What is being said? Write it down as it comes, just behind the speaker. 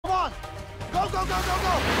go, go, go,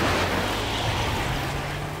 go!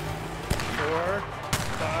 4,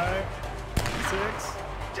 5, 6.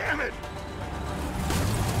 Damn it!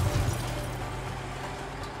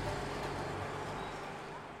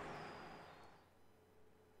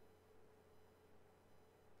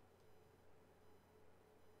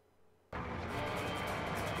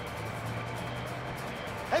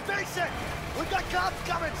 Hey, Mason! We got cops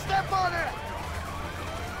coming! Step on it!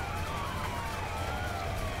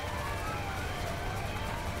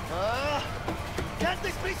 Can't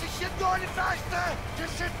this piece of shit go any faster?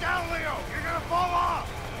 Just sit down, Leo! You're gonna fall off!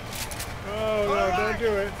 Oh no, right. don't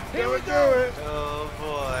do it. Here we Don't do go. it. Oh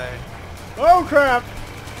boy. Oh crap!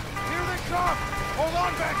 Here they come! Hold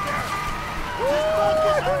on back there! Just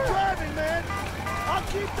focus on driving, man! I'll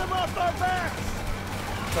keep them off our backs!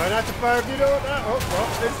 Try not to fire if you don't. Oh,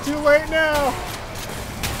 well, it's too late now.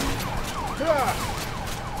 Ah.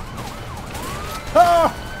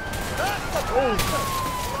 Ah. Oh.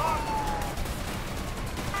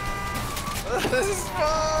 This is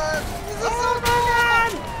fun! This is so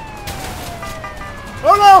fun!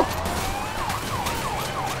 Oh no!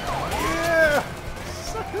 Yeah!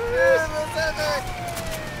 Yeah, that's epic!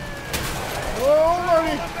 Oh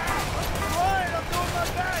lordy! Right, I'm doing my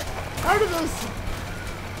best! How do those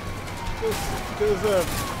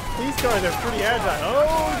police cars are pretty agile?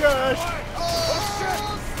 Oh gosh! Oh shit!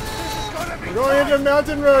 This is gonna be We're going fun. into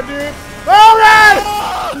Mountain Road, dude! Alright!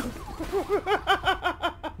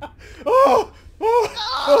 Oh! Oh!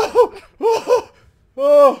 Oh! Oh!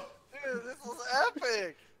 Oh! Dude, this was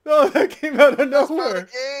epic! Oh, that came out of That's part nowhere!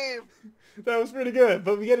 of the game! That was pretty good,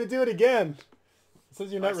 but we gotta do it again. It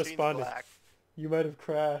says you're My not screen's responding. black. You might have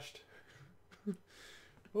crashed.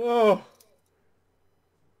 Whoa.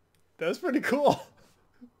 That was pretty cool.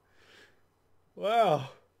 Wow.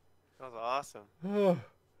 That was awesome. Oh.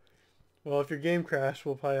 Well, if your game crashed,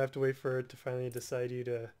 we'll probably have to wait for it to finally decide you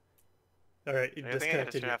to... Alright, it I think I just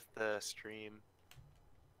disconnected turn you. off the stream.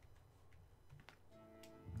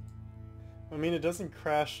 I mean, it doesn't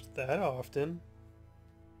crash that often.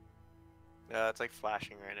 It's like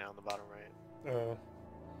flashing right now on the bottom right. Oh.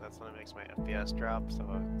 That's when it makes my FPS drop, so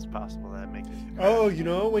it's possible that it makes it crash. Oh, you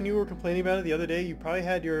know, when you were complaining about it the other day, you probably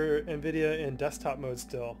had your NVIDIA in desktop mode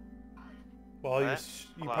still. While What?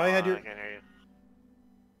 you Hold probably had on, your... I can't hear you.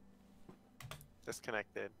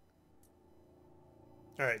 Disconnected.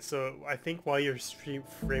 Alright, so I think why your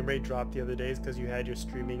frame rate dropped the other day is because you had your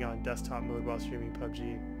streaming on desktop mode while streaming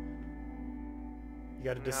PUBG. You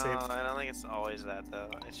gotta disable... No, I don't think it's always that though.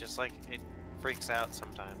 It's just like, it freaks out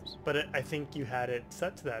sometimes. But I think you had it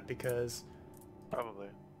set to that because Probably.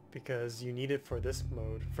 you need it for this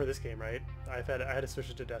mode, for this game, right? I had to switch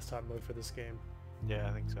it to desktop mode for this game. Yeah,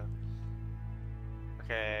 I think so.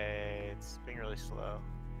 Okay, it's being really slow.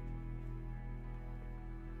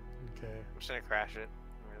 Okay. I'm just gonna crash it.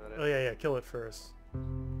 Reload it. Oh yeah, kill it first.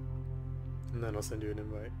 And then I'll send you an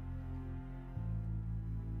invite.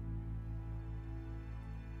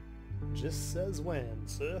 Just says when,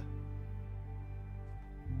 sir.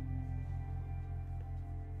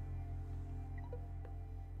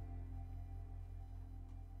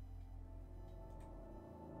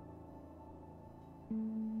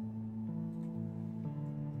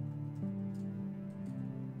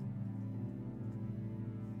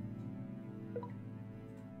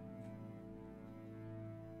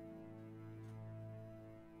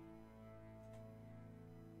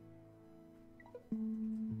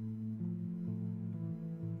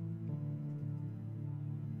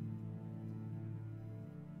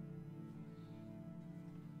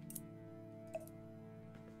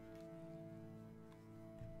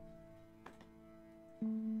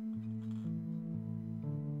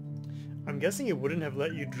 I'm guessing it wouldn't have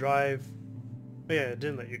let you drive. Oh, yeah, it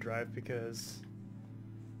didn't let you drive because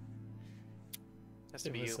Has to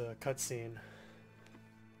it be was you. a cutscene.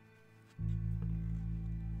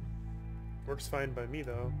 Works fine by me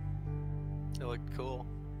though. It looked cool.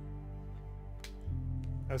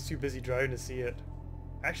 I was too busy driving to see it.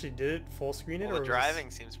 Actually, did it full screen it Well, or the was-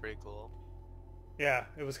 driving seems pretty cool. Yeah,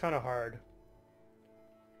 it was kind of hard.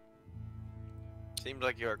 Seemed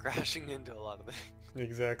like you were crashing into a lot of things.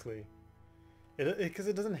 Exactly. Because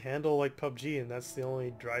it doesn't handle like PUBG, and that's the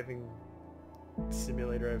only driving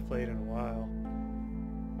simulator I've played in a while.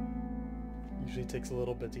 Usually takes a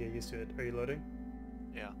little bit to get used to it. Are you loading?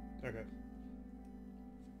 Yeah. Okay.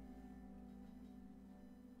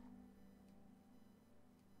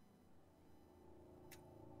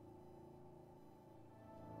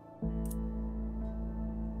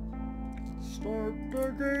 Start the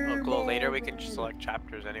game. Oh, cool. Later we can just select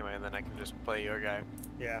chapters anyway, and then I can just play your guy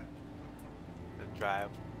Yeah. and drive.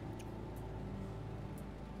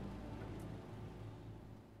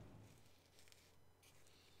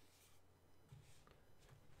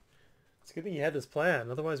 It's a good thing you had this plan,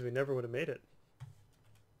 otherwise we never would have made it.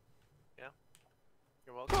 Yeah.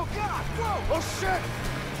 You're welcome. Oh God! Whoa! Oh shit!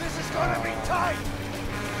 This is gonna be tight!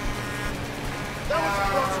 That was a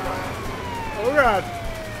close one! Oh god!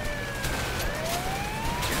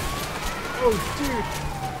 Oh dude!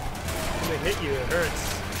 When they hit you, it hurts.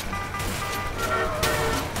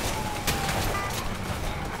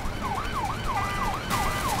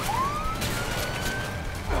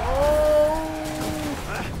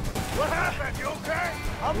 What happened? You okay?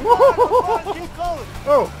 I'm Whoa! fine. Keep going.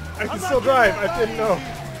 Oh! I can I'm still not drive, getting I didn't know. easy.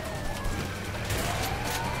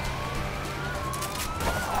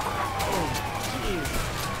 Oh, jeez.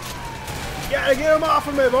 You gotta get him off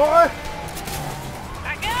of me, boy!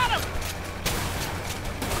 I got him!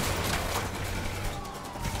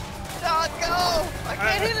 Don't go! I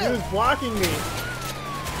can't hit He him! was blocking me.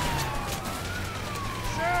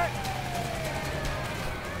 Shit!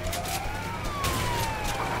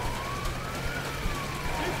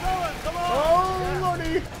 Keep going. Come on. Oh,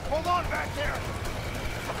 lordy! Hold on back there.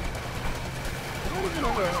 What is it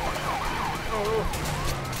over? Oh.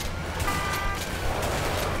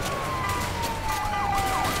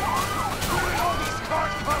 Where did all these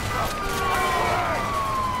cars come from?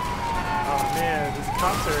 Oh man, these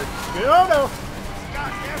cops are... Oh no! This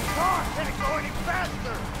goddamn car can't go any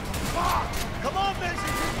faster. Fuck! Come on,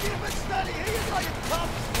 Vincent. Just keep it steady. He is like a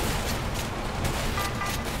tough.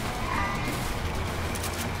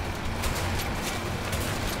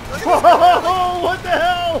 Whoa! What the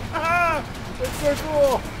hell? Ah! That's so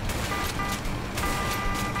cool!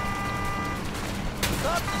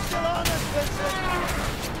 Cops are still on us, Vincent.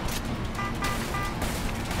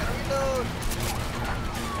 Gotta reload.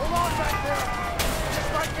 Hold on back there. This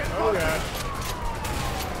might get Oh broken. god.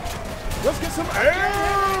 Let's get some Can't air! hit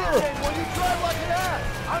anything when you drive like an ass.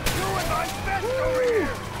 I'm doing my best over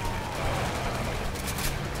here.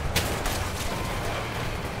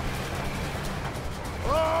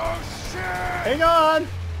 Oh shit! Hang on!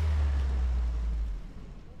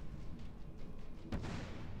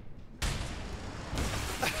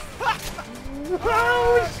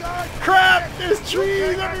 Oh, God, crap! There's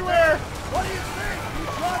trees Okay, everywhere! what do you think? You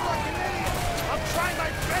drive like an idiot. I'm trying my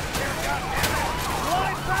best here, goddammit.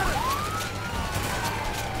 Drive better.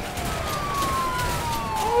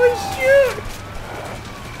 Oh shoot!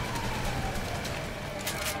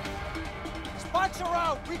 Spots are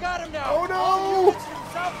out. We got him now. Oh, no. All units from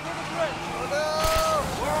south to the bridge. Oh no!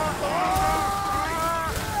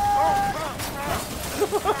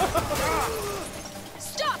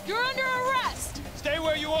 Stop! You're under arrest! Stay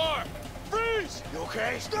where you are. Freeze! You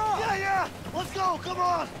okay? Stop! Yeah. Let's go. Come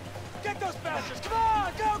on. Get those bastards. Come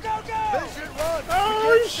on. Go. Vincent, run.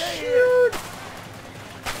 Oh shoot!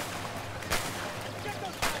 Get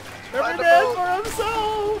those bastards. Every man for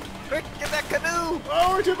himself! Quick, get that canoe!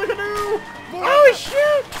 Oh, to the canoe! Oh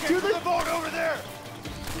shoot! Get To to the boat over there.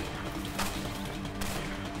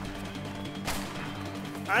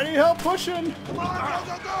 I need help pushing! Come on.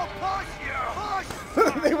 Go. Push.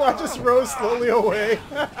 They watch us row slowly away.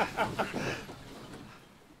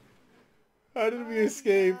 How did we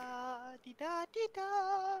escape?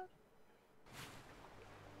 Da-dee-da-dee-da.